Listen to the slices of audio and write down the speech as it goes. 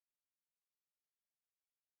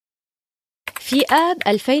في آب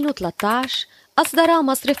 2013 أصدر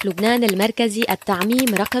مصرف لبنان المركزي التعميم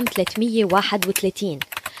رقم 331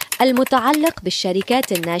 المتعلق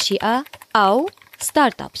بالشركات الناشئة أو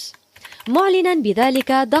ستارت أبس، معلنا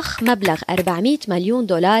بذلك ضخ مبلغ 400 مليون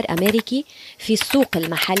دولار أمريكي في السوق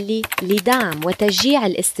المحلي لدعم وتشجيع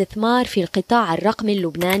الاستثمار في القطاع الرقمي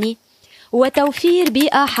اللبناني وتوفير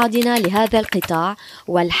بيئة حاضنة لهذا القطاع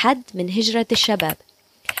والحد من هجرة الشباب.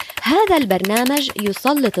 هذا البرنامج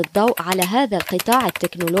يسلط الضوء على هذا القطاع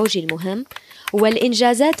التكنولوجي المهم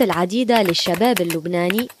والإنجازات العديدة للشباب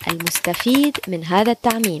اللبناني المستفيد من هذا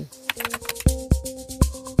التعميم.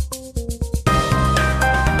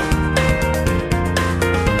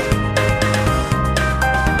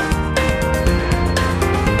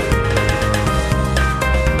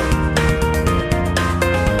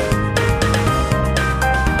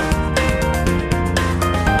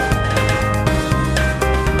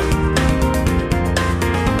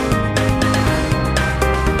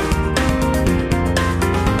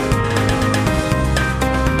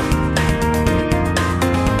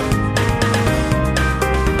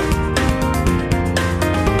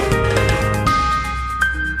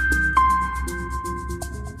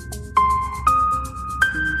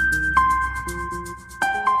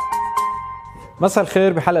 مساء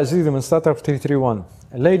الخير بحلقة جديدة من ستارت اب 331.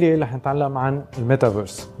 الليلة رح نتعلم عن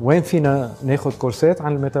الميتافيرس، وين فينا ناخد كورسات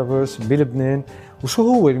عن الميتافيرس بلبنان،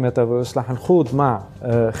 وشو هو الميتافيرس. رح نخوض مع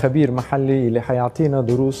خبير محلي اللي حيعطينا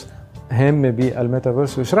دروس هامة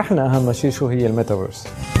بالميتافيرس ويشرح لنا أهم شيء شو هي الميتافيرس.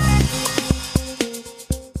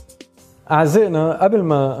 أعزائنا، قبل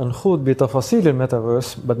ما نخوض بتفاصيل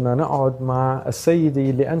الميتافيرس بدنا نقعد مع السيدة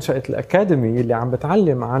اللي أنشأت الأكاديمي اللي عم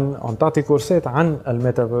بتعلم عم تعطي كورسات عن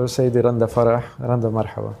الميتافيرس، سيدة رندا فرح. رندا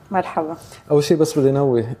مرحبا. مرحبا. أول شيء بس بدي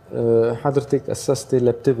نوه، حضرتك أسستي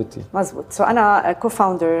لابتيفيتي. مزبوط. أنا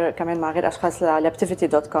كوفاوندر كمان مع غير أشخاص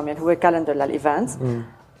لابتيفيتي.com، يعني هو كالندر للإيفنتس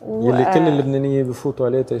يلي كل اللبنانيين بفوتوا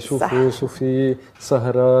عليه يشوفوا شو في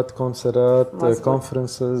سهرات، كونسرات،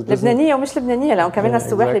 كونفرنسز لبنانيه ومش لبنانيه، لأن كمان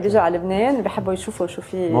السواح اللي بيجوا على لبنان بيحبوا يشوفوا شو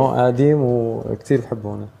في. مو قديم وكتير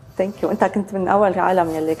بحبونه. ثانك يو. انت كنت من اول العالم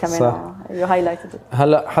يلي كمان يو هايلايتد.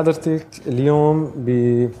 هلا حضرتك اليوم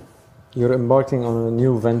you're embarking on a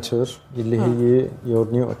new venture اللي هي your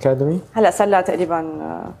new academy. هلا صار لها تقريبا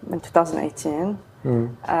من 2018.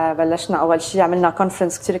 بلشنا اول شيء عملنا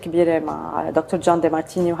كونفرنس كثير كبيره مع دكتور جون دي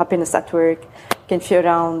مارتيني وهابينس ات ورك، كان في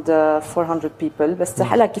اراوند 400 people. بس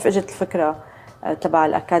هلا كيف اجت الفكره تبع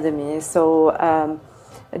الاكاديمي؟ سو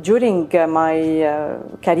during my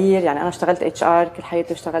career، يعني انا اشتغلت HR كل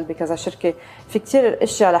حياتي، اشتغلت بكذا شركه، في كثير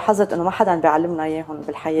اشياء لاحظت انه ما حدا بيعلمنا اياهم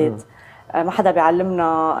بالحياه. ما حدا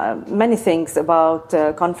بيعلمنا many things about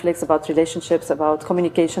conflicts, about relationships, about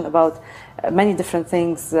communication, about many different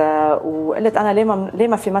things. وقلت أنا ليه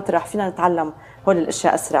ما في مطرح فينا نتعلم هول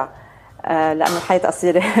الأشياء أسرع، لأنه الحياة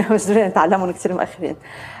قصيرة مش ضروري نتعلمهم كثير مؤخرين.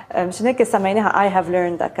 مشان هيك سميناها I have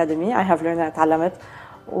learned academy. I have learned، أنا تعلمت،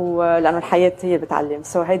 ولأنه الحياة هي بتعلم.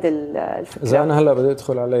 هيدي الفكرة. إذا أنا هلا بدي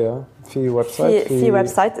أدخل عليها في ويب سايت، في ويب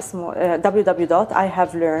سايت اسمه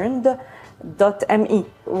www.ihavelearned.me،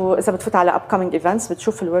 واذا بتفوت على upcoming events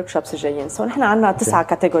بتشوف الوركشوبس الجايين. نحن عندنا 9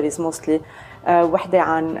 كاتيجوريز موستلي. وحده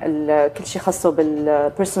عن كل شيء خاصه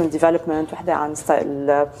بالبيرسونال ديفلوبمنت، وحده عن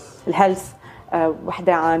الهيلث،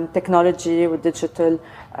 وحده عن تكنولوجي والديجيتال،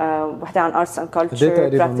 وحده عن ارتس اند كلتشر،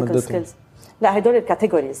 براكتيكال سكيلز. لا هدول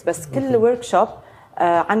الكاتيجوريز بس. كل وركشوب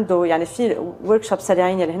عنده يعني في وركشوب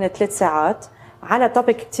سريعين اللي هن 3 ساعات على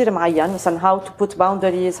توبيك كتير معين، مثلا how to put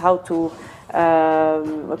boundaries, how to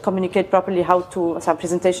communicate properly, how to مثلا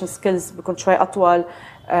presentation skills بيكون شوي أطول.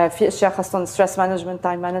 في أشياء خاصة stress management,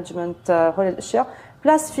 time management، هول الأشياء.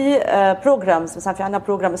 بلس في programs، مثلا في عنا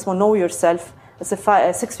program اسمه know yourself، بس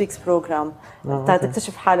 6 weeks program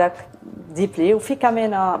تكتشف حالك deeply. وفي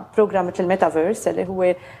كمان program مثل ميتافيرس اللي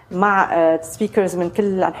هو مع speakers من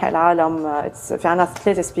كل أنحاء العالم. في عنا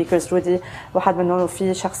 3 speakers، رودي واحد منهم،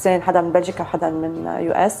 وفي شخصين، حدا من بلجيكا وحدا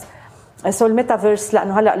من US. الميتافيرس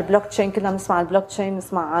لانه هلا البلوك تشين كلنا بنسمع عن البلوك تشين،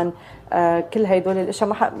 نسمع عن كل هدول الاشياء،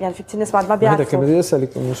 ما يعني في كثير ناس بعد ما بيعرفوا. هذا كان بدي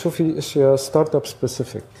اسالك انه شو في اشياء ستارت اب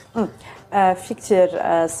سبيسيفيك؟ في كثير.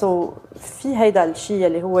 في هيدا الشيء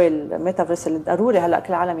اللي هو الميتافيرس اللي ضروري هلا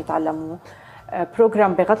كل العالم يتعلموه.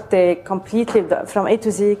 بروجرام بغطي كومبليتلي فروم اي تو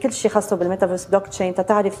زي كل شيء خاصه بالميتافيرس بلوك تشين،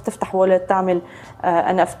 تعرف تفتح والت، تعمل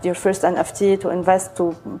your first NFT to invest, to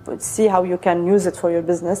see how you can use it for your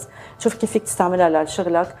business، تشوف كيف فيك تستعملها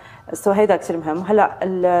لشغلك. هيدا كثير مهم. هلا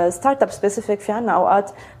الستارت اب سبيسيفيك في عنا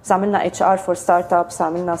اوقات بس عملنا HR for startups،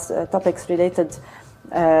 عملنا topics related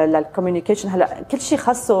للكوميونيكيشن. هلا كل شيء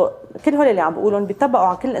خاصه، كل هول اللي عم بقولهم بيطبقوا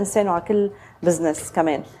على كل انسان وعلى كل بزنس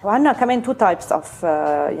كمان. وعندنا كمان تو تايبس اوف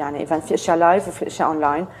يعني ايفنت، في اشياء لايف وفي اشياء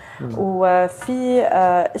اونلاين، وفي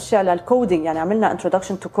اشياء للكودينج، يعني عملنا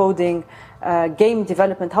introduction to coding, game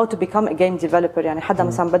development, how to become a game developer. يعني حدا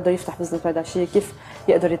مثلا بده يفتح بزنس بهذا الشيء كيف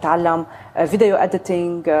يقدر يتعلم فيديو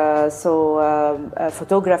editing,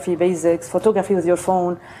 photography basics, photography with your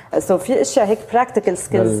phone. So في اشياء هيك practical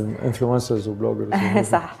skills. influencers وبلوجرز.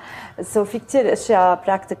 صح. So في كتير اشياء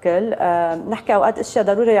practical. نحكي اوقات اشياء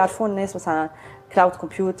ضروري يعرفون الناس، مثلا كلاود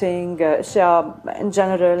كومبيوتينج، اشياء ان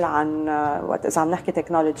جنرال عن وقت اذا عم نحكي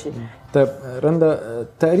تكنولوجي. طيب رندا،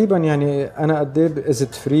 تقريبا يعني انا قد ايه از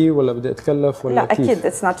ات فري ولا بدي اتكلف ولا لا كيف؟ اكيد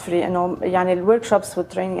اتس نوت فري، انه يعني الورك شوبس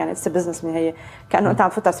والتريننج يعني اتس بزنس من هي، كانه انت عم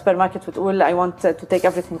تفوت على السوبر ماركت وتقول I want to take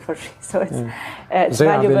everything for free. So it's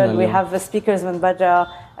valuable. We have speakers من برا.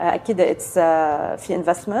 اكيد اتس في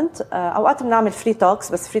انفستمنت. اوقات بنعمل فري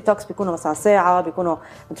توكس، بس فري توكس بيكونوا مثلا ساعه، بيكونوا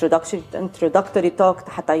introductory توك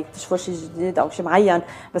حتى يكتشفوا شيء جديد او شيء معين،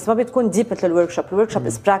 بس ما بتكون ديب مثل الورك شوب. الورك شوب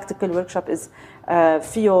از براكتيكال، الورك شوب از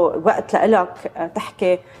فيه وقت لك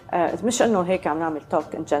تحكي، مش انه هيك عم نعمل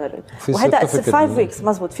توك ان جنرال. وهذا 5 ويكس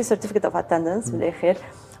مزبوط، في سيرتيفيكت اوف اتندنس بالاخر،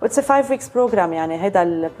 واتس 5 ويكس بروجرام. يعني هذا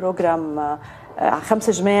البروجرام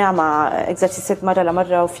 5 جماع مع اكزرسيسات مره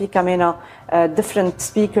لمره، وفي كمان different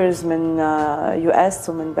speakers من US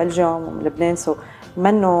ومن بلجيوم ومن لبنان. سو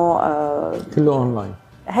منه كله اونلاين.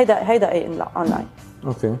 هيدا اي اونلاين.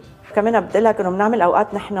 اوكي. كمان بدي لك انه بنعمل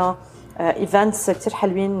اوقات نحن ايفنتس كثير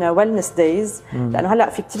حلوين، ويلنس دايز، لانه هلا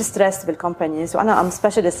في كثير ستريس بالكومبانيز، وانا ام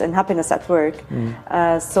سبيشالست ان هابينس ات ورك.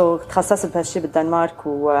 سو تخصصت بهالشيء بالدنمارك،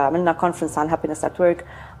 وعملنا كونفرنس عن هابينس ات ورك.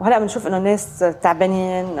 وهلا بنشوف انه الناس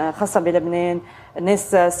تعبانين، خاصه بلبنان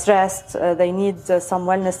الناس stressed, they need some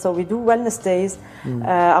wellness, so we do wellness days.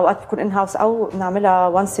 اوقات بيكون in house او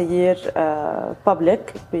بنعملها once a year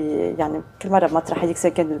public. يعني كل مره بمطرح. هيك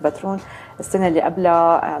كان بالبترون، السنه اللي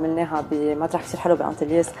قبلها عملناها بمطرح كثير حلو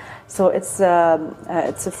بانتلياس. so it's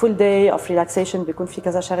a full day of relaxation. بيكون في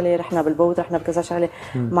كذا شغله، رحنا بالبوت، رحنا بكذا شغله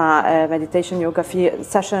مع meditation yoga، في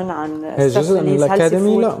session عن stress جزء من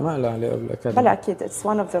الاكاديمي. لا ما له علاقه بالاكاديمي. بلا اكيد it's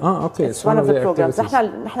one of the اوكي it's one of the programs.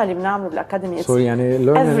 نحن اللي بنعمله بالاكاديمي يعني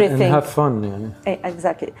learn and have fun يعني.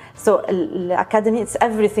 exactly. so الاكاديمي it's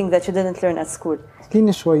everything that you didn't learn at school.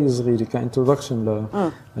 احكيني شوي صغيره كانترودكشن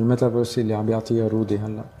للميتافيرس اللي عم بيعطيها رودي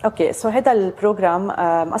هلا. اوكي. سو هذا البروجرام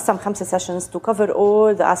مقسم 5 سيشنز to cover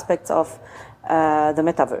all the aspects of the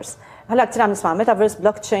metaverse. هلا كثير عم نسمع ميتافيرس،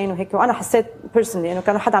 بلوك تشين وهيك، وانا حسيت بيرسونلي انه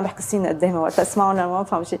كانوا حدا عم يحكي الصين قدامي وقت اسمعه انا ما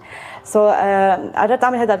بفهم شيء. سو قررت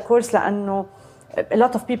اعمل هذا الكورس لانه a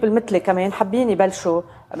lot of people مثلي كمان حابين يبلشوا،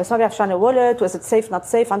 بس ما بيعرفوا شو يعني وولت، واذا سيف نوت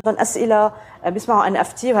سيف، عندهم اسئله، بيسمعوا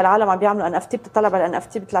NFT وهالعالم عم بيعملوا NFT، بتطلع على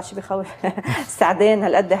NFT بيطلع شيء بخوف سعدين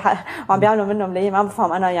هالقد وعم بيعملوا منهم ملايين. ما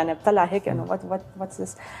بفهم انا، يعني بطلع هيك انه what's this.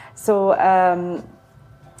 so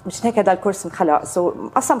مش هيك هذا الكورس انخلق. سو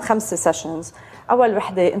قسم 5 سيشنز. اول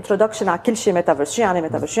وحده انتروداكشن على كل شيء ميتافيرس، شو يعني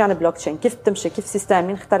ميتافيرس، شو يعني بلوك تشين، كيف بتمشي، كيف سيستم،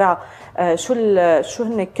 مين اخترع، شو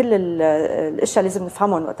هن كل الاشياء لازم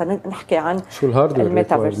نفهمهم وقت نحكي عن شو الهاردوير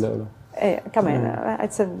الميتافيرس. ايه كمان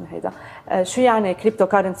اتسن هيدا شو يعني كريبتو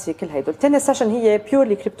كارنسي، كل هيدول. الثاني سيشن هي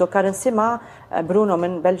بيورلي كريبتو كارنسي مع برونو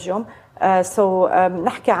من بلجيوم. سو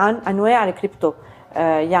نحكي عن انواع الكريبتو،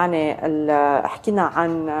 يعني حكينا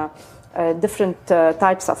عن different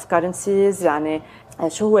types of currencies، يعني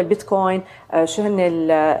شو هو البيتكوين، شو هن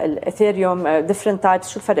الاثيريوم، different types،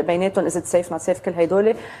 شو الفرق بيناتهم، is it safe not safe، كل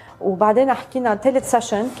هيدول. وبعدين حكينا ثالث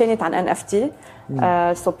سيشن كانت عن NFT.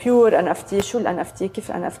 so pure NFT، شو NFT،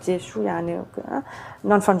 كيف NFT، شو يعني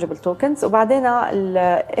non fungible tokens. وبعدين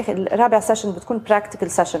الرابع سيشن بتكون practical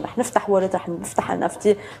session، رح نفتح wallet، رح نفتح NFT،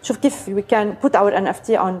 شوف كيف we can put our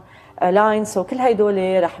NFT on line. so كل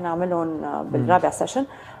هيدول رح نعملهم بالرابع سيشن.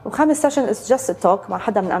 وخامس سيشن is just a talk مع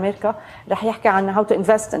حدا من امريكا، رح يحكي عن how to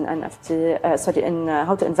invest in NFT in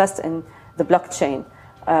how to invest in the blockchain.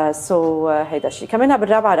 هيدا الشيء. كمان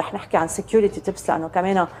بالرابعه رح نحكي عن security tips، لانه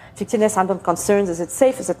كمان في كثير ناس عندهم concerns is it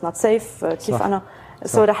safe is it not safe، كيف صح. انا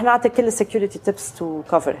رح نعطي كل security tips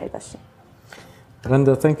to cover هيدا الشيء.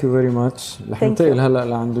 رندا ثانك يو فيري ماتش. رح ننتقل هلا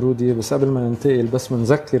لعند رودي، بس قبل ما ننتقل بس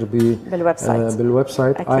بنذكر بالويب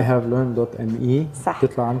سايت ihavelearned.me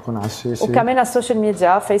بتطلع عندكم على الشاشه، وكمان على السوشيال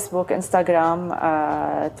ميديا فيسبوك، انستغرام،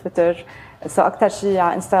 تويتر. اكثر شيء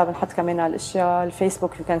على انستا بنحط كمان الاشياء،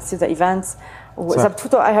 الفيسبوك يو كان سي ذا ايفنتس، واذا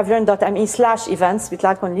بتفوتوا ihavelearned.me/events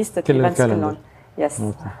بيطلع لكم ليست الايفنتس كلهم. يس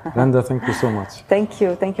رندا ثانك يو سو ماتش. ثانك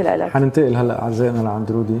يو لك. حننتقل هلا اعزائنا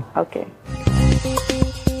لعند رودي. اوكي.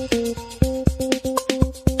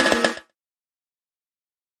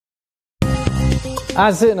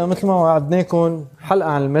 أعزائنا مثل ما وعدناكم حلقة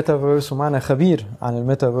عن الميتافيرس، ومعنا خبير عن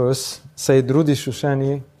الميتافيرس سيد رودي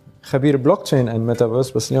الشوشاني. خبير بلوك تشين اند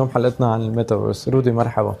ميتافيرس، بس اليوم حلقتنا عن الميتافيرس. رودي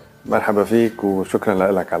مرحبا. مرحبا فيك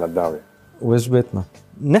وشكرا لك على الدعوة. واجبتنا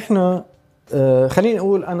نحن خليني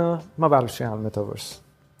اقول انا ما بعرف شيء عن الميتافيرس.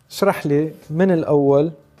 اشرح لي من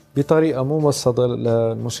الاول بطريقه مبسطه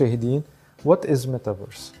للمشاهدين وات از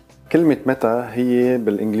ميتافيرس. كلمة ميتا هي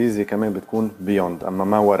بالانجليزي كمان بتكون بيوند، اما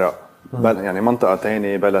ما وراء، يعني منطقة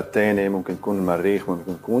تانية، بلد تاني، ممكن تكون المريخ،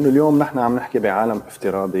 ممكن تكون. اليوم نحن عم نحكي بعالم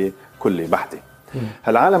افتراضي كلي بحتي.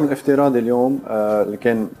 هالعالم الافتراضي اليوم اللي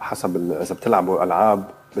كان حسب اذا بتلعبوا العاب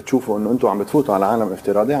بتشوفوا انه انتم عم بتفوتوا على عالم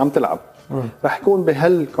افتراضي عم تلعب، رح يكون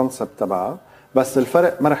بهالكونسبت تبعه، بس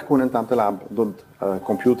الفرق ما رح يكون انت عم تلعب ضد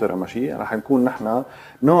كمبيوتر او شيء، رح نكون نحن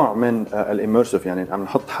نوع من الاميرسيف، يعني عم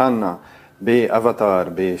نحط حالنا بافاتار،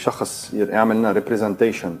 بشخص يعمل لنا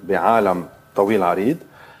ريبريزنتيشن بعالم طويل عريض.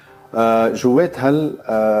 جوات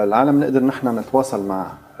العالم نقدر نحن نتواصل مع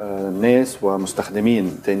ناس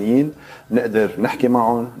ومستخدمين تانيين، نقدر نحكي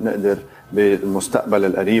معهم، نقدر بالمستقبل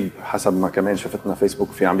القريب حسب ما كمان شفتنا فيسبوك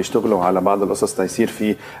في عم بيشتغلوا على بعض القصص تيصير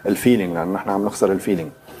في الفيلينج، لأن نحن عم نخسر الفيلينج.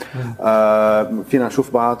 فينا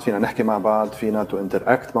نشوف بعض، فينا نحكي مع بعض، فينا تو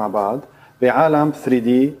انتراكت مع بعض بعالم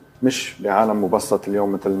 3D، مش بعالم مبسط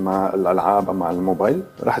اليوم مثل ما الألعاب أو مع الموبايل.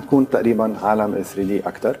 رح تكون تقريبا عالم 3D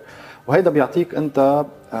أكتر، وهيدا بيعطيك أنت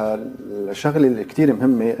الشغلة اللي كتير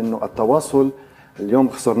مهمة، إنه التواصل اليوم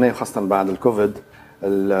خسرناه خاصة بعد الكوفيد.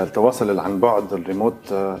 التواصل اللي عن بعد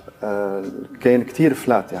الريموت كان كتير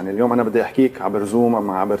فلات، يعني اليوم أنا بدي أحكيك عبر زوم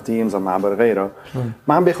أما عبر تيمز أما عبر غيره،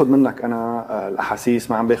 ما عم باخد منك أنا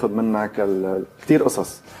الأحاسيس، ما عم باخد منك كتير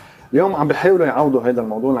قصص. اليوم عم بيحاولوا يعوضوا هذا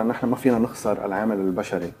الموضوع، لأن نحن ما فينا نخسر العامل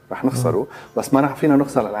البشري، رح نخسره بس ما رح فينا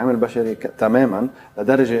نخسر العامل البشري تماما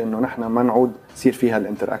لدرجة إنه نحن ما نعود يصير فيها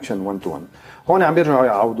الانتراكشن 1 to 1. هون عم بيرجعوا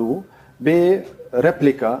يعوضوه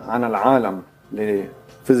بريبليكا عن العالم اللي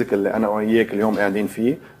فيزيكال اللي انا وياك اليوم قاعدين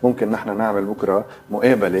فيه. ممكن نحن نعمل بكره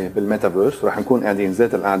مقابله بالميتافيرس، رح نكون قاعدين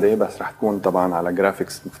ذات القعده، بس رح تكون طبعا على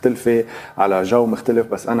جرافيكس مختلفه، على جو مختلف،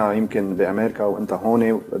 بس انا يمكن بامريكا وانت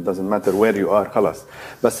هون، it doesn't matter where you are، خلص.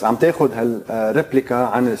 بس عم تاخذ هالريبليكا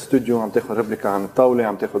عن الاستوديو، عم تاخذ ريبليكا عن الطاوله،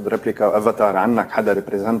 عم تاخذ ريبليكا افاتار عنك، حدا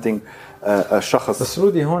ريبريزنتينج الشخص. بس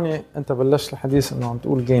رودي هون انت بلشت الحديث انه عم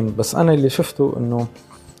تقول جيم، بس انا اللي شفته انه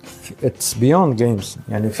it's beyond games،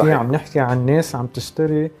 يعني في عم نحكي عن ناس عم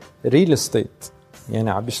تشتري ريل استيت،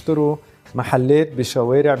 يعني عم بيشتروا محلات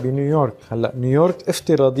بشوارع بنيويورك. هلا نيويورك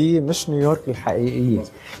افتراضية مش نيويورك الحقيقية.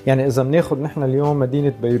 يعني إذا بناخد نحن اليوم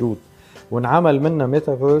مدينة بيروت ونعمل منها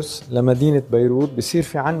ميتافيرس لمدينة بيروت، بصير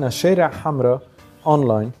في عنا شارع حمراء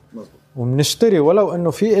أونلاين، ومنشتري ولو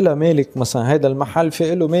إنه في إله مالك، مثلا هذا المحل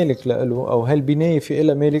في إله مالك لإله، أو هالبناية في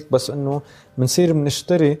إله مالك، بس إنه منصير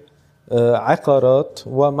منشتري عقارات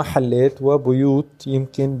ومحلات وبيوت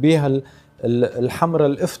يمكن بها الحمرة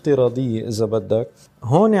الافتراضية إذا بدك.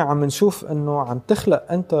 هون عم نشوف أنه عم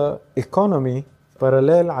تخلق أنت إيكونومي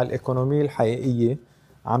باراليل على الإيكونومية الحقيقية،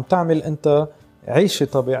 عم تعمل أنت عيشة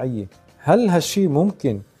طبيعية. هل هالشي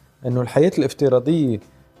ممكن أنه الحياة الافتراضية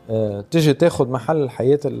تجي تاخد محل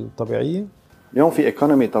الحياة الطبيعية؟ اليوم في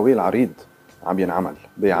إيكونومي طويل عريض عم ينعمل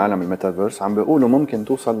بعالم الميتافيرس، عم بيقولوا ممكن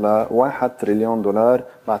توصل ل$1 تريليون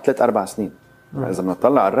بعد 3-4 سنين. إذا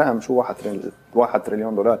بنطلع على الرقم شو 1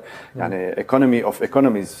 تريليون دولار، يعني economy of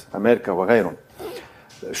economies أمريكا وغيرهم.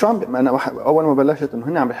 شو أنا أول ما بلشت إنه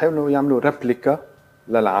هن عم بيحاولوا يعملوا ريبليكا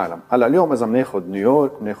للعالم. هلا اليوم إذا بناخد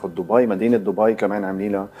نيويورك، بناخد دبي، مدينة دبي كمان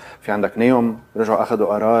عاملينها، في عندك نيوم رجعوا أخذوا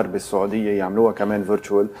قرار بالسعودية يعملوها كمان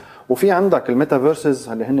فيرتشوال، وفي عندك الميتافيرسز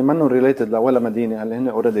اللي هن منهم ريليتد لولا مدينة، اللي هن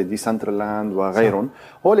اوريدي ديسنترلاند وغيرهم.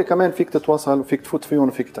 هول كمان فيك تتواصل وفيك تفوت فيهم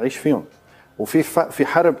وفيك تعيش فيهم. وفي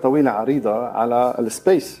حرب طويلة عريضة على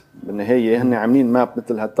السبيس. بالنهاية هن عاملين ماب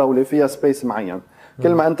مثل هالطاولة فيها سبيس معين، كل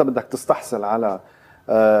ما أنت بدك تستحصل على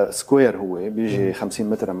سكوير، هو بيجي 50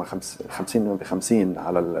 متر أما 50 ب50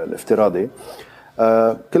 على الافتراضي.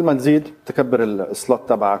 كل ما تزيد تكبر السلوت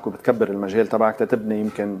تبعك وبتكبر المجال تبعك تتبني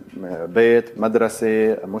يمكن بيت،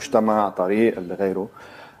 مدرسة، مجتمع، طريق اللي غيره.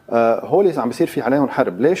 هولي عم بيصير في عليهم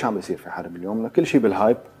حرب. ليش عم بيصير في حرب اليوم؟ كل شيء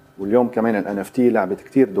بالهايب. واليوم كمان ال NFT لعبت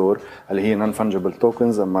كتير دور، اللي هي non fungible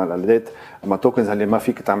tokens، اما tokens اللي ما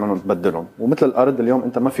فيك تعملهم تبدلهم. ومثل الارض اليوم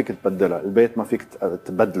انت ما فيك تبدلها، البيت ما فيك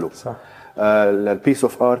تبدله، صح. البيس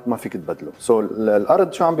اوف ارت ما فيك تبدله.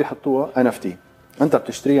 الارض شو عم بيحطوها؟ NFT. انت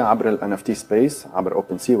بتشتريها عبر ال NFT سبيس، عبر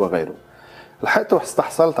اوبن سي وغيره. لحقت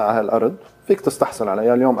استحصلت على هالارض، فيك تستحصل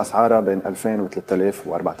عليها اليوم اسعارها بين 2000 و3000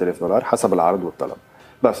 و4000 دولار حسب العرض والطلب.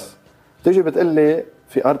 بس تيجي بتقول لي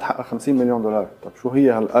في ارض حقها 50 مليون دولار. طب شو هي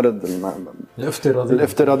هالارض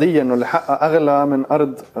الافتراضيه انه اللي حقها اغلى من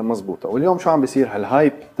ارض مزبوطه؟ واليوم شو عم بيصير؟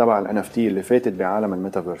 هالهايب تبع ال NFT اللي فاتت بعالم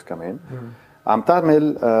الميتافيرس كمان عم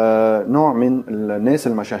تعمل نوع من الناس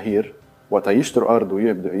المشاهير وقت يشتروا ارض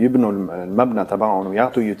ويبدوا يبنوا المبنى تبعهم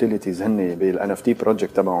ويعطوا يوتيليتيز هن بالان اف تي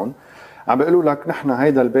بروجكت تبعهم، عم بيقولوا لك نحن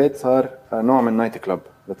هيدا البيت صار نوع من نايت كلب.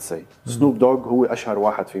 ليتس سي سنوب دوغ هو اشهر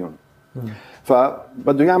واحد فيهم،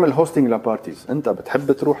 فبده يعمل هوستنج لبارتيز. انت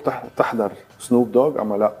بتحب تروح تحضر سنوب دوغ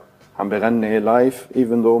اما لا عم بغني لايف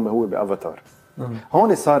ايفن ذو هو بافاتار.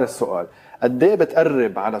 هون صار السؤال قد ايه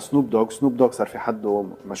بتقرب على سنوب دوغ. سنوب دوغ صار في حده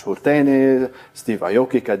مشهور تاني ستيف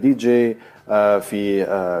ايوكي كدي جي، في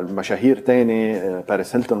مشاهير تاني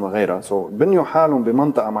باريس هيلتون وغيرها. سو بنيوا حالهم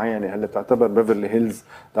بمنطقه معينه اللي بتعتبر بيفرلي هيلز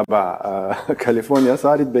تبع كاليفورنيا،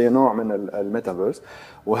 صارت بنوع من الميتافيرس.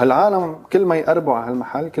 وهالعالم كل ما يقربوا على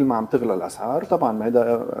هالمحل كل ما عم تغلى الاسعار. طبعا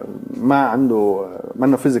هذا ما عنده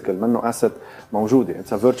منه فيزيكال، منه اسيت موجوده،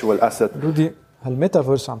 اتس ا فيرتشوال اسيت. رودي،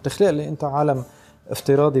 هالميتافيرس عم تخلق لي انت عالم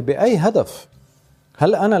افتراضي باي هدف؟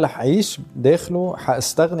 هل انا رح اعيش داخله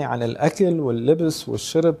حاستغني عن الاكل واللبس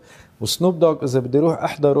والشرب؟ وسنوب دوغ اذا بدي اروح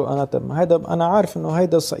احضره انا، طب هيدا انا عارف انه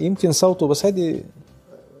هيدا يمكن صوته بس هيدي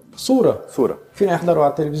صوره فيني احضره على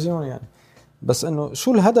التلفزيون يعني، بس انه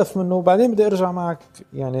شو الهدف منه؟ بعدين بدي ارجع معك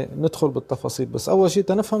يعني ندخل بالتفاصيل، بس اول شيء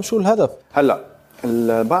تنفهم شو الهدف. هلا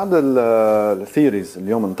بعض الثيوريز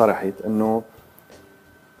اليوم انطرحت انه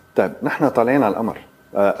طيب نحن طالعين على القمر،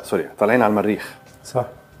 طالعين على المريخ، صح،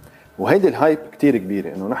 وهيدي الهايب كتير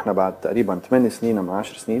كبيرة انه نحن بعد تقريبا 8 سنين او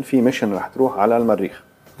 10 سنين في ميشن رح تروح على المريخ.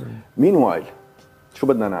 مين وايل شو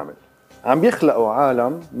بدنا نعمل؟ عم بيخلقوا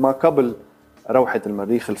عالم ما قبل روحة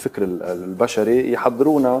المريخ. الفكر البشري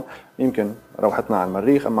يحضرونا يمكن روحتنا على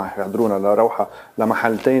المريخ، اما يحضرونا لروحة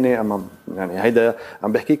لمحل تاني، اما يعني هيدا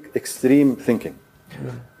عم بحكيك اكستريم ثينكينج.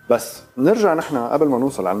 بس نرجع نحن قبل ما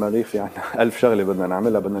نوصل على المريخ في عنا 1000 شغلة بدنا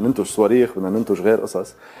نعملها. بدنا ننتج صواريخ، بدنا ننتج غير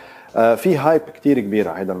قصص. في هايب كتير كبير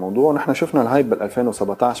على هذا الموضوع، ونحن شفنا الهايب بال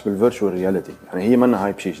 2017 بالفيرتشوال رياليتي، يعني هي منا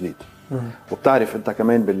هايب شيء جديد. وبتعرف انت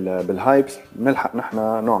كمان بالهايبس نلحق نحن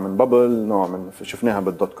نوع من بابل، نوع من شفناها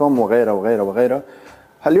بالدوت كوم وغيرها وغيرها وغيرها.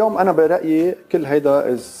 هاليوم انا برأيي كل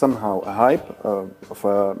هيدا is somehow a hype،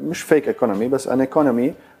 فمش فيك ايكونومي بس ان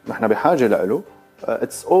ايكونومي نحن بحاجه له.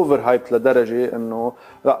 اتس اوفر هايب لدرجه انه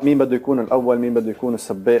لا، مين بده يكون الاول، مين بده يكون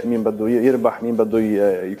السباق، مين بده يربح، مين بده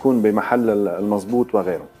يكون بمحل المضبوط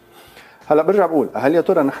وغيره. هلا برجع بقول هل يا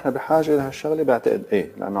ترى نحن بحاجه لهالشغله؟ بعتقد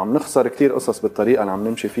ايه، لانه عم نخسر كتير قصص بالطريقه اللي عم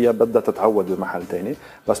نمشي فيها، بدها تتعود بمحل تاني.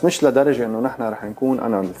 بس مش لدرجه انه نحن رح نكون،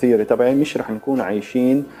 انا الثيوري تبعي مش رح نكون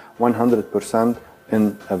عايشين 100%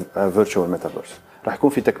 in a virtual metaverse. رح يكون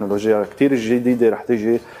في تكنولوجيا كتير جديده رح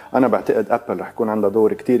تيجي. انا بعتقد ابل رح يكون عندها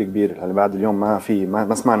دور كتير كبير. هلا بعد اليوم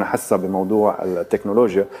ما سمعنا حسها بموضوع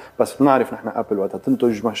التكنولوجيا، بس بنعرف نحن ابل وقتها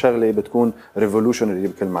تنتج شغله بتكون ريفولوشنري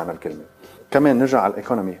بكل معنى الكلمه. كمان نرجع على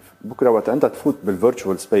الايكونومي. بكره وقت انت تفوت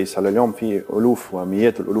بالفيرتشوال سبيس، هلا اليوم في الوف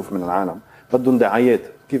ومئات الالوف من العالم بدهم دعايات.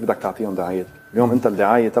 كيف بدك تعطيهم دعايات؟ اليوم انت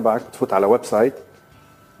الدعايه تبعك بتفوت على ويب سايت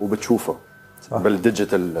وبتشوفها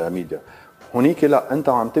بالديجيتال ميديا. هونيك لا، انت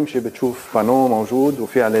عم تمشي بتشوف بانو موجود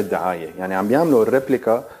وفي عليه الدعايه. يعني عم بيعملوا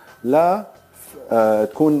الريبليكا لا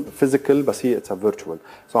تكون فيزيكال بس هي اتس فيرتشوال.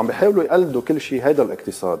 سو عم بيحاولوا يقلدوا كل شيء. هيدا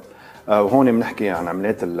الاقتصاد. وهون بنحكي عن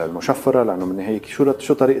عملات المشفره، لانه من هيك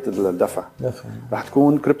شو طريقه الدفع؟ رح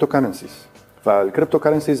تكون كريبتو كارنسيز. فالكريبتو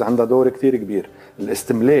كارنسيز عندها دور كتير كبير.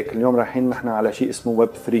 الاستملاك اليوم رايحين نحن على شيء اسمه ويب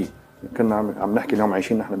 3. كنا عم نحكي اليوم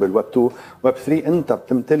عايشين نحن بالويب 2. ويب 3 انت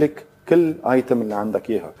بتمتلك كل ايتم اللي عندك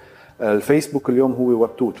اياها. الفيسبوك اليوم هو ويب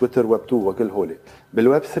 2، تويتر ويب 2 وكل هولي.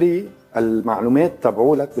 بالويب 3 المعلومات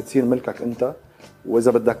تبعولك بتصير ملكك انت،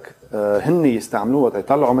 واذا بدك هن يستعملوها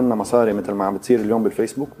يطلعوا منها مصاري مثل ما عم بتصير اليوم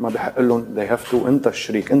بالفيسبوك، ما بحق لهم they have to. انت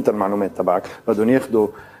الشريك، انت المعلومات تبعك بدهم ياخذوا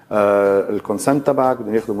الكونسنت تبعك،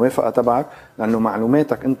 بدهم ياخذوا الموافقه تبعك، لانه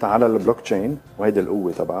معلوماتك انت على البلوك تشين وهيدي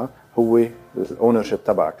القوه تبعها هو الاونرشيب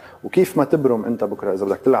تبعك. وكيف ما تبرم انت بكره اذا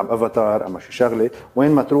بدك تلعب افاتار اما شي شغله،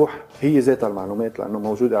 وين ما تروح هي ذاتها المعلومات لانه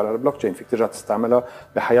موجوده على البلوك تشين. فيك ترجع تستعملها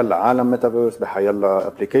بحيلا عالم ميتافيرس، بحيلا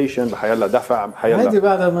ابلكيشن، بحيلا دفع، بحيلا. هيدي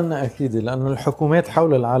بعدها منا اكيد، لانه الحكومات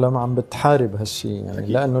حول العالم عم بتحارب هالشيء يعني أكيد.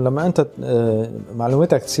 لانه لما انت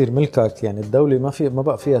معلوماتك تصير ملكك، يعني الدوله ما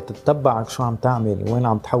بقى فيها تتبعك شو عم تعمل، وين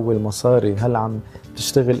عم تحول مصاري، هل عم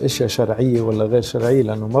تشتغل اشياء شرعيه ولا غير شرعيه،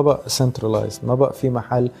 لانه ما بقى سنترلايزد، ما بقى في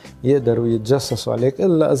محل يقدروا يتجسسوا عليك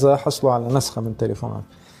الا اذا حصلوا على نسخه من تليفونك.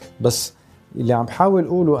 بس اللي عم بحاول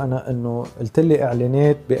اقوله انا انه قلت لي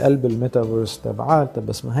اعلانات بقلب الميتافيرس تبعات،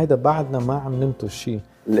 بس ما هيدا بعدنا ما عم ننتج شيء.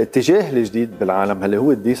 الاتجاه الجديد بالعالم اللي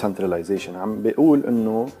هو الديسنترلايزيشن عم بيقول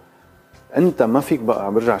انه انت ما فيك بقى،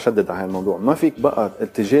 عم برجع شدد على الموضوع، ما فيك بقى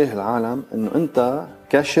اتجاه العالم انه انت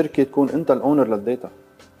كشركه تكون انت الاونر للداتا.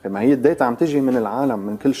 ما هي الداتا عم تجي من العالم،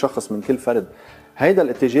 من كل شخص، من كل فرد. هيدا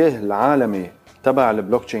الاتجاه العالمي تبع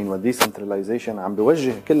البلوك تشين والديسنتراليزيشن عم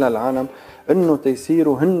بيوجه كل العالم انه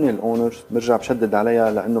تيصيروا هن الاونرز. برجع بشدد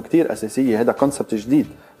عليها لانه كتير اساسيه، هذا كونسبت جديد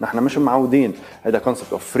نحن مش معودين. هذا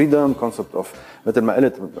كونسبت اوف فريدم، كونسبت اوف مثل ما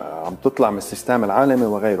قلت عم تطلع من السيستم العالمي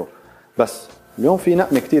وغيره. بس اليوم في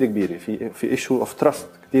نقمه كتير كبيره، في ايشو اوف تراست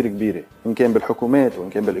كتير كبيره، ان كان بالحكومات وان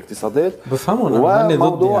كان بالاقتصادات.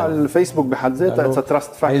 وموضوع يعني الفيسبوك بحد ذاته اتس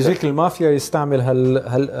تراست فاكتور. حيجيك المافيا يستعمل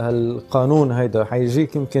هالقانون هيدا،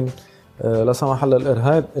 حيجيك يمكن لا سمح الله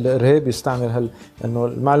الارهاب يستعمل انه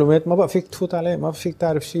المعلومات ما بقى فيك تفوت عليه، ما فيك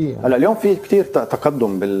تعرف شيء يعني. هلا اليوم في كتير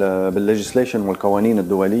تقدم بالليجيسليشن والقوانين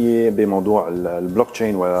الدوليه بموضوع البلوك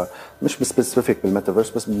تشين، ومش سبيسيفيك بالميتافيرس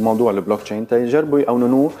بس بموضوع البلوك تشين تيجربوا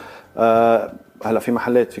يقوننوه. هلا في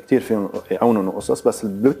محلات في كتير في يقوننوا قصص، بس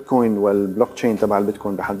البيتكوين والبلوك تشين تبع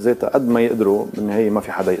البيتكوين بحد ذاتها قد ما يقدروا بالنهايه ما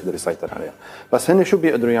في حدا يقدر يسيطر عليها. بس هن شو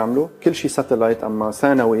بيقدروا يعملوا؟ كل شيء ساتلايت اما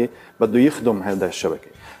ثانوي بده يخدم هذا الشبكه.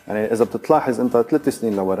 يعني اذا بتلاحظ انت 3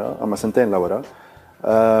 سنين لورا اما 2 لورا،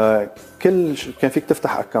 كان فيك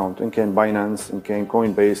تفتح اكاونت ان كان باينانس ان كان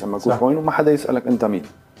كوين بيس اما كوين وما حدا يسالك انت مين.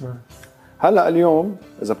 هلا اليوم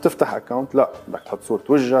اذا بتفتح اكاونت لا بدك تحط صوره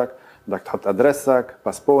وجهك، بدك تحط ادرسك،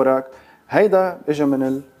 باسبورك. هيدا اجى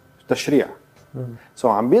من التشريع.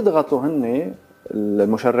 عم بيضغطوا هن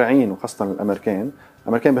المشرعين وخاصه الامريكان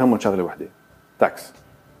بهمهم شغله وحده، تاكس.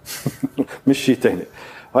 مش شيء ثاني.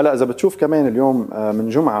 هلا اذا بتشوف كمان اليوم من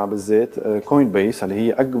جمعه بالذات كوين بيس اللي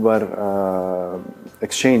هي اكبر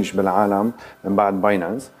اكسشينج بالعالم من بعد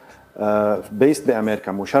باينانس، بيست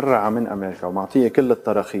بامريكا، مشرعه من امريكا ومعطيه كل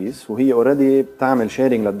التراخيص، وهي اوريدي بتعمل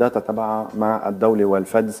شيرنج للداتا تبعها مع الدوله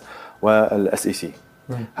والفدز والاس اي سي.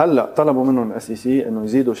 هلا طلبوا منهم الاس اي سي انه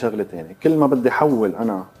يزيدوا شغله ثانيه، كل ما بدي احول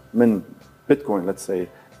انا من بيتكوين لتسي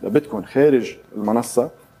لبيتكوين خارج المنصه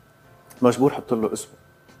مجبور احط له اسمه.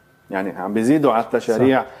 يعني عم بيزيدوا على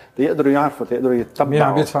التشاريع تيقدروا يعرفوا، تيقدروا يتبعوا مين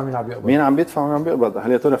عم بيدفع مين عم بيقبض، مين عم بيدفع ومين عم بيقبض.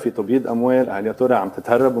 هل يا ترى في تبييض اموال؟ هل يا ترى عم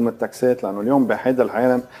تتهربوا من التاكسات؟ لانه اليوم بهذا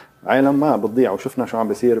العالم ما بتضيع، وشفنا شو عم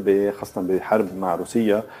بيصير خاصه بحرب مع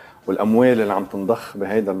روسيا والاموال اللي عم تنضخ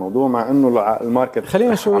بهذا الموضوع، مع انه الماركت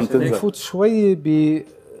خلينا نفوت شوي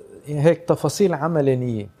هيك تفاصيل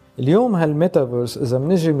عمليه. اليوم هالميتافيرس اذا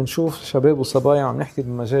بنجي بنشوف شباب وصبايا عم نحكي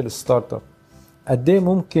بمجال الستارت اب، قد ايه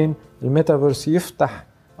ممكن الميتافيرس يفتح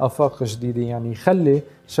آفاق جديدة، يعني يخلي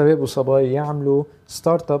شباب وصبايا يعملوا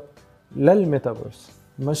ستارت اب للميتافيرس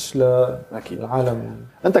مش للعالم.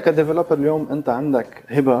 انت كديفلوبر اليوم انت عندك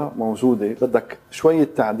هبة موجودة، بدك شوية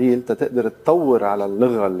تعديل تقدر تطور على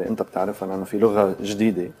اللغة اللي انت بتعرفها، لانه في لغة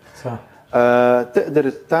جديدة. صح.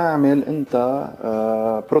 تقدر تعمل انت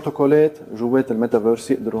بروتوكولات جوات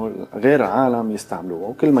الميتافيرس يقدروا غير عالم يستعملوها،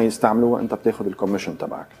 وكل ما يستعملوها انت بتاخذ الكوميشن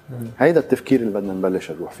تبعك. هيدا التفكير اللي بدنا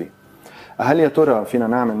نبلش نروح فيه. هل يا ترى فينا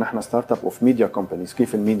نعمل نحن ستارت اب اوف ميديا كومبانيز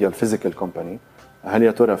كيف الميديا الفيزيكال كومباني؟ هل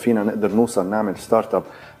يا ترى فينا نقدر نوصل نعمل ستارت اب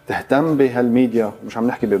تهتم بهالميديا؟ مش عم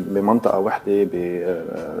نحكي بمنطقه واحده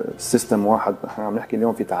بسيستم واحد، نحن عم نحكي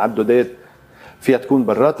اليوم في تعددات فيها تكون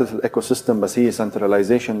برات الايكو سيستم، بس هي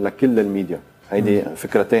سنتراليزيشن لكل الميديا. هيدي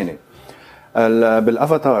فكره ثانيه.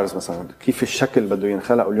 بالافاتارز مثلا كيف الشكل بده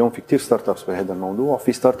ينخلق. اليوم في كتير ستارت ابس بهذا الموضوع.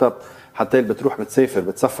 في ستارت اب حتى بتروح بتسافر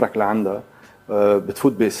بتسفرك لعندها،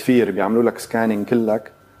 بتفوت بسفير بيعملوا لك سكانينج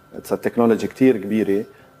كلك، التكنولوجي كتير كبيره،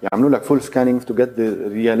 يعملوا لك فول سكانينج تو جيت ذا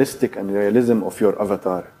رياليستيك اند رياليزم اوف يور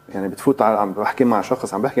افاتار. يعني بتفوت عم بحكي مع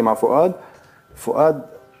شخص، عم بحكي مع فؤاد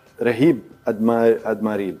رهيب قد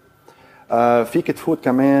ما ريل. فيك تفوت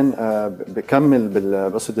كمان بكمل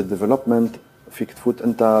بقصه الديفلوبمنت، فيك تفوت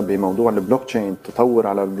انت بموضوع البلوك تشين، تطور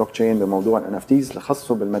على البلوك تشين بموضوع الان اف تيز اللي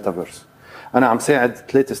خاصه بالميتافيرس. انا عم ساعد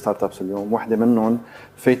 3 ستارت ابس اليوم، وحده منهم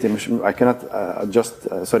فايته مش اي كانت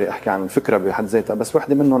جاست سوري احكي عن الفكره بحد ذاتها، بس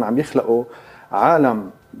وحده منهم عم يخلقوا عالم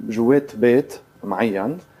جوات بيت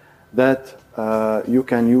معين that you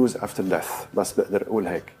can use after death. بس بقدر اقول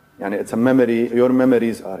هيك، يعني it's a memory, your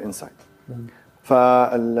memories are inside.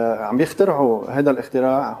 فعم بيخترعوا هذا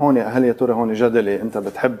الاختراع هون. هل يا ترى هون جدلي انت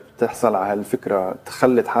بتحب تحصل على هالفكره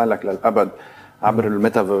تخلد حالك للابد عبر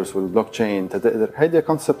الميتافيرس والبلوك تشين تقدر؟ هيدا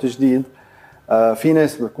كونسبت جديد. في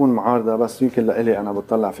ناس بتكون معارضه، بس يمكن لإلي انا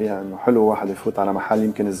بطلع فيها انه حلو واحد يفوت على محل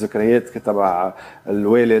يمكن الذكريات تبع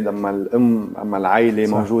الوالد اما الام اما العائله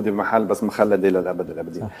موجوده بمحل بس مخلده للابد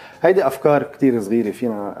الابدي. هيدي افكار كتير صغيره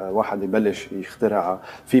فينا واحد يبلش يخترعها.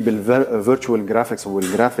 في بالفيرتشوال جرافيكس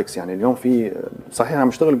والجرافيكس، يعني اليوم في صحيح عم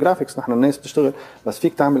نشتغل جرافيكس نحن الناس بتشتغل، بس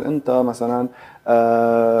فيك تعمل انت مثلا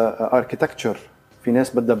اركيتكتشر. في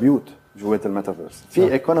ناس بدها بيوت جوات الميتافيرس،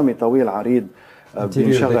 في ايكونومي طويل عريض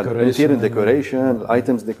بينشغل انتيريور ديكوريشن،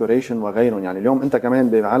 الايتمز ديكوريشن وغيرهم. يعني اليوم انت كمان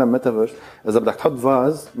بعالم ميتافيرس اذا بدك تحط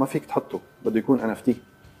فاز ما فيك تحطه، بده يكون ان اف تي.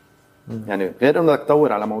 يعني غير انه بدك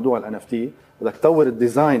تطور على موضوع ال NFT بدك تطور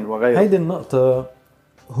الديزاين وغيره. هيدي النقطة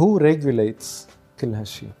هو regulates كل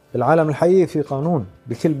هالشيء. بالعالم الحقيقي في قانون،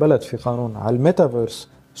 بكل بلد في قانون. على الميتافيرس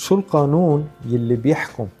شو القانون يلي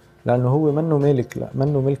بيحكم؟ لأنه هو منه مالك، لا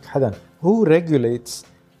منه ملك حدا. هو regulates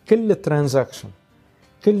كل ترانزاكشن،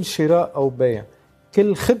 كل شراء أو بيع،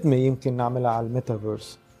 كل خدمة يمكن نعملها على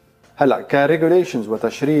الميتافيرس. هلا كريجوليشنز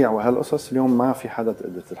وتشريع وهالقصص اليوم ما في حدا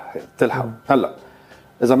تقدر تلحق. هلا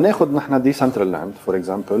اذا بناخذ نحن ديسنترلاند فور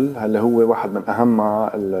اكزامبل، هلا هو واحد من اهم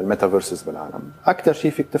الميتافيرسز بالعالم. اكثر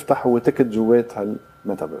شيء فيك تفتح هو تيكت جوات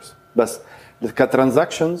هالميتافيرس، بس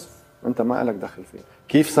كترانزاكشنز انت ما لك دخل فيه.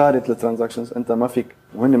 كيف صارت الترانزاكشنز انت ما فيك،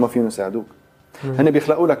 وهن ما فيهم يساعدوك. هن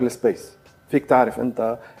بيخلقوا لك السبيس، فيك تعرف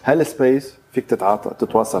انت هالسبيس فيك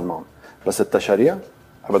تتواصل معهم، بس التشريع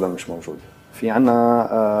ابدا مش موجود. في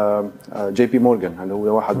عنا جي بي مورغان اللي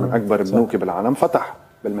هو واحد من اكبر البنوك بالعالم فتح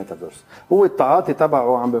بالميتافيرس. هو التعاطي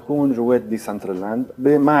تبعه عم بيكون جوات ديسنترلاند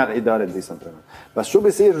مع الاداره ديسنترلاند، بس شو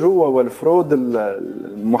بيصير جوا والفرود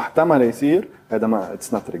المحتمل يصير هذا ما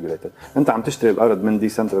اتس نوت ريجوليتد. انت عم تشتري الارض من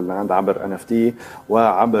ديسنترلاند عبر ان اف تي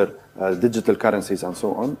وعبر ديجيتال كارنسيز اند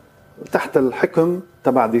سو اون تحت الحكم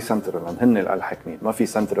تبع ديسنترلاند. هن الحاكمين، ما في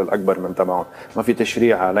سنترال اكبر من تبعهم، ما في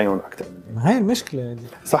تشريع عليهم اكثر. ما هي المشكله دي.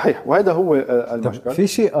 صحيح، وهذا هو المشكله. في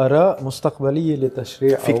شيء اراء مستقبليه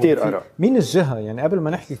للتشريع، في كتير اراء. مين الجهه يعني قبل ما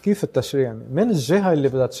نحكي كيف التشريع، مين الجهه اللي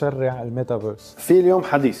بدها تشرع الميتافيرس؟ في اليوم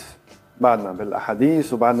حديث، بعدنا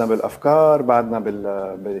بالاحاديث وبعدنا بالافكار، بعدنا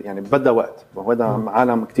يعني بدها وقت، وهذا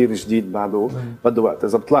عالم كتير جديد بعده بده وقت.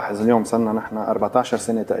 اذا بتلاحظ اليوم صرنا نحن 14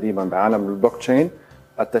 سنه تقريبا بعالم البلوك تشين،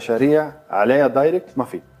 التشريع عليها دايركت ما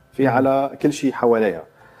في على كل شيء حواليها.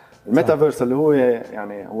 الميتافيرس اللي هو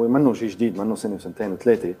يعني هو منه شيء جديد، منه سنه وسنتين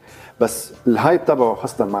وثلاثه، بس الهايب تبعه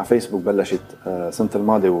خاصه مع فيسبوك بلشت السنه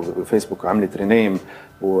الماضيه، وفيسبوك عملت رينيم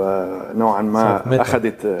ونوعا ما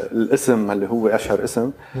اخذت الاسم اللي هو اشهر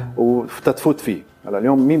اسم وتتفوت فيه. هلا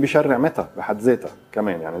اليوم مين بيشرع ميتا بحد ذاتها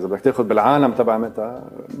كمان؟ يعني اذا بدك تاخذ بالعالم تبع ميتا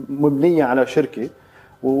مبنيه على شركه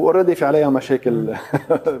واوريدي في عليها مشاكل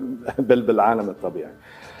بالعالم الطبيعي.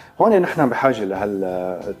 هون نحن بحاجه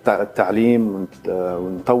لهالتعليم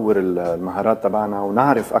ونطور المهارات تبعنا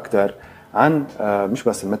ونعرف اكثر عن مش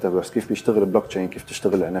بس الميتافيرس، كيف بيشتغل البلوك تشين، كيف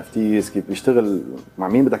تشتغل الان اف تيز، كيف بيشتغل، مع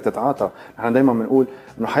مين بدك تتعاطى. نحن دائما بنقول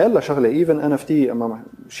انه حيلا شغله ايفن ان اف تي اما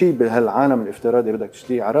شيء بهالعالم الافتراضي بدك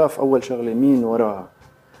تشتري، عرف اول شغله مين وراها،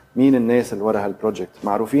 مين الناس اللي ورا هالبروجكت،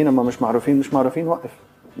 معروفين اما مش معروفين وقف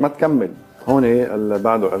ما تكمل. هون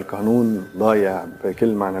بعده القانون ضايع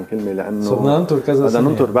بكل معنى الكلمه، لانه صرنا ننطر كذا سنه،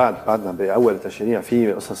 ننطر بعدنا باول تشريع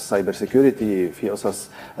في قصص سايبر سيكيورتي، في قصص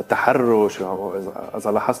التحرش.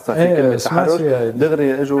 اذا لاحظت في كلمه تحرش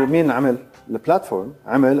دغري اجوا مين عمل البلاتفورم،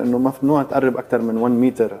 عمل انه ممنوع تقرب اكثر من 1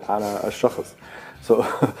 متر على الشخص.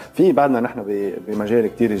 في بعدنا نحن بمجال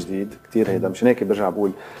كتير جديد كتير هيدا، مش هيك برجع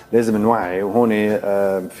بقول لازم نوعي. وهون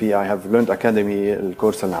في I have learned academy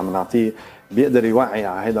الكورس اللي عم نعطيه بيقدر يوعي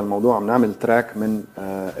على هذا الموضوع. عم نعمل تراك من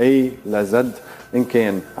A ل Z، إن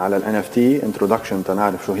كان على ال NFT introduction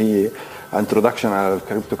تنعرف شو هي، introduction على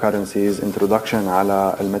الكريبتو كارنسيز، introduction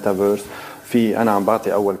على الميتافيرس. في أنا عم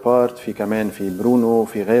بعطي أول بارت، في كمان في برونو،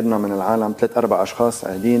 في غيرنا من العالم 3-4 أشخاص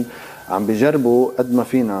قاعدين عم بيجربوا قد ما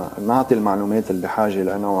فينا نعطي المعلومات اللي بحاجة.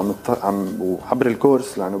 لأنه وعبر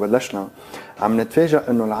الكورس لأنه بلشنا عم نتفاجأ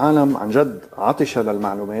إنه العالم عن جد عطشة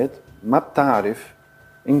للمعلومات، ما بتعرف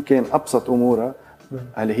إن كان أبسط أمورها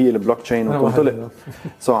اللي هي البلوك تشين وتنطلق.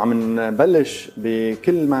 عم نبلش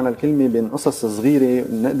بكل معنى الكلمة بين قصص صغيرة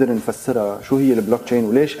نقدر نفسرها شو هي البلوك تشين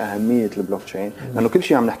وليش أهمية البلوك تشين، لأنه كل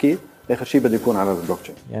شيء عم نحكيه آخر شيء بده يكون على البلوك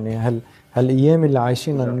تشين. يعني هالأيام اللي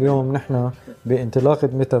عايشينها اليوم نحن بانطلاقة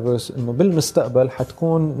ميتافيرس، إنه بالمستقبل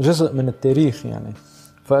حتكون جزء من التاريخ يعني.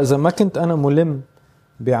 فإذا ما كنت أنا ملم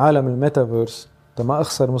بعالم الميتافيرس تما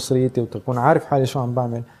أخسر مصريتي وتكون عارف حالي شو عم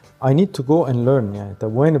بعمل. I need to go and learn. يعني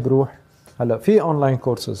طب وين بروح؟ هلا في اونلاين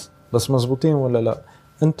كورسز بس مزبوطين ولا لا؟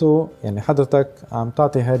 انتو يعني حضرتك عم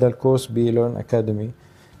تعطي هذا الكورس بليرن اكاديمي،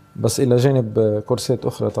 بس الى جانب كورسات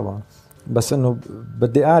اخرى طبعا، بس انه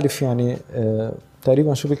بدي اعرف يعني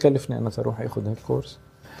تقريبا شو بيكلفني انا اروح اخذ هالكورس.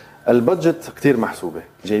 البادجت كتير محسوبه،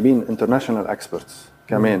 جايبين انترناشونال اكسبرتس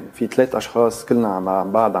كمان. في 3 أشخاص كلنا مع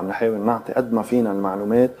بعض عم نحاول نعطي قد ما فينا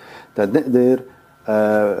المعلومات تنقدر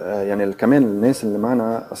يعني كمان الناس اللي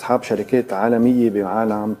معنا اصحاب شركات عالميه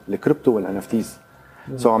بعالم الكريبتو والان اف تيز.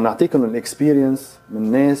 عم نعطيكم الاكسبيرينس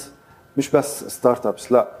من ناس مش بس ستارت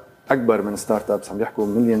ابس، لا اكبر من ستارت ابس، عم بيحكوا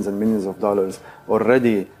مليونز اند مليونز اوف دولارز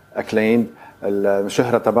اوريدي اكليمد،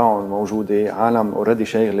 الشهره تبعهم موجوده، عالم اوريدي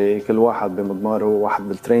شاغله، كل واحد بمضماره، واحد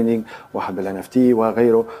بالتريننج، واحد بالان اف تي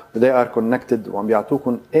وغيره، they are connected وعم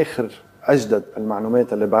بيعطوكم اخر اجدد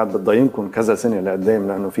المعلومات اللي بعد بتضايقكم كذا سنه لقدام،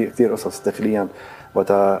 لانه في كثير قصص داخليا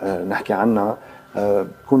وقتها نحكي عنها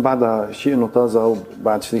بكون بعدها شيء انه طازه،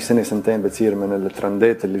 وبعد شي سنه سنتين بتصير من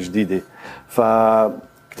الترندات الجديده.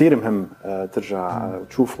 فكتير مهم ترجع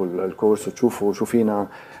تشوفوا الكورس وتشوفوا شو فينا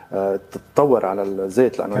تتطور على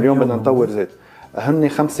الذات، لانه اليوم بدنا نطور ذات. هن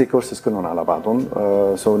 5 كورسز كلهم على بعضهم،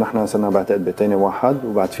 سو نحن صرنا بعتقد بتاني واحد،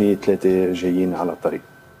 وبعد في 3 جايين على الطريق.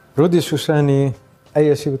 رودي شوشاني،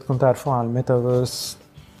 اي شيء بدكم تعرفوه عن الميتافيرس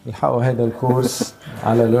الحقوا هذا الكورس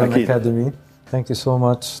على ليرن اكاديمي. ثانك يو سو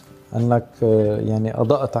ماتش انك يعني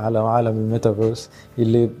اضأت على عالم الميتافيرس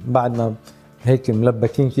اللي بعدنا هيك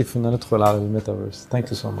ملبكين كيف بدنا ندخل على الميتافيرس. ثانك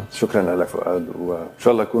يو سو ماتش. شكرا لك فؤاد، وان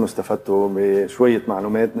شاء الله تكونوا استفدتوا بشويه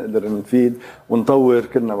معلومات نقدر نفيد ونطور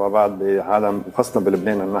كلنا مع بعض بعالم، وخاصه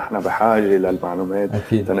بلبنان انه نحن بحاجه للمعلومات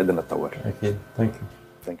تنقدر نتطور. اكيد. ثانك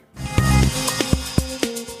يو.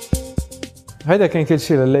 هيدا كان كل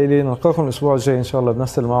شيء لليلة، نلقاكم الاسبوع الجاي ان شاء الله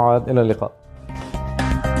بنفس الموعد. الى اللقاء.